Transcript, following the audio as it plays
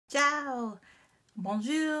Ciao,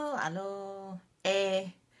 bonjour, hello,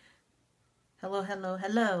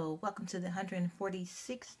 hello. Welcome to the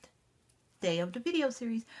 146th day of the video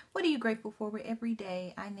series. What are you grateful for? Where every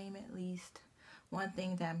day I name at least one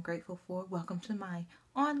thing that I'm grateful for. Welcome to my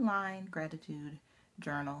online gratitude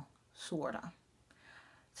journal, sorta.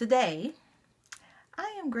 Today,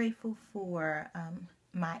 I am grateful for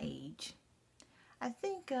my age. I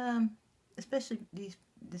think, especially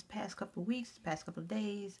this past couple of weeks, past couple of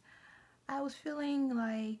days, I was feeling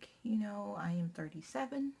like, I am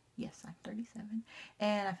 37. Yes, I'm 37.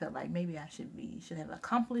 And I felt like maybe I should have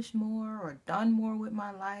accomplished more or done more with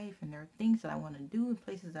my life. And there are things that I want to do and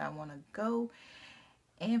places that I want to go.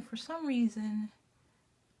 And for some reason,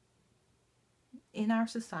 in our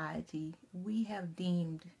society, we have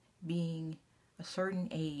deemed being a certain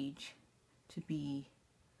age to be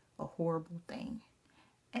a horrible thing.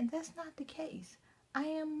 And that's not the case.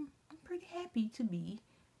 I'm pretty happy to be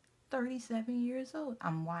 37 years old.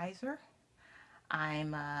 I'm wiser.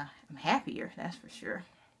 I'm happier, that's for sure.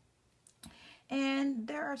 And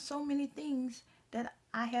there are so many things that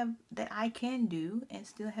I can do and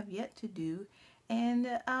still have yet to do. And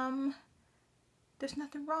there's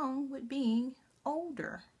nothing wrong with being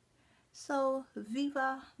older. So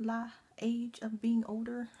viva la age of being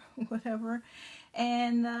older, whatever.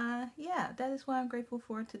 And yeah, that is what I'm grateful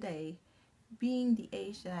for today. Being the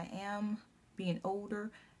age that I am, being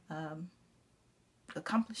older,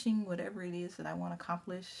 accomplishing whatever it is that I want to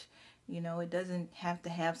accomplish. It doesn't have to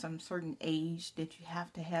have some certain age that you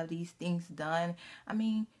have to have these things done. I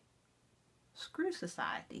mean, screw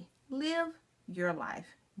society. Live your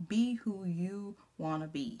life. Be who you want to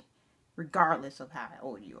be, regardless of how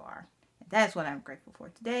old you are. And that's what I'm grateful for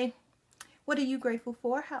today. What are you grateful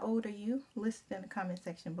for? How old are you? List it in the comment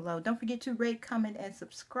section below. Don't forget to rate, comment, and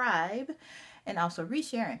subscribe. And also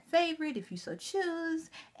reshare and favorite if you so choose.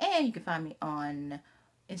 And you can find me on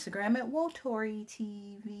Instagram at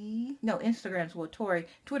WhoaToriTV. No, Instagram's WhoaTori.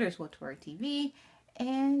 Twitter's WhoaToriTV.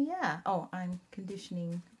 And yeah. Oh, I'm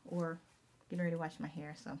conditioning or getting ready to wash my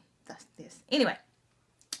hair. So that's this. Anyway,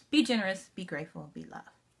 be generous, be grateful, be loved.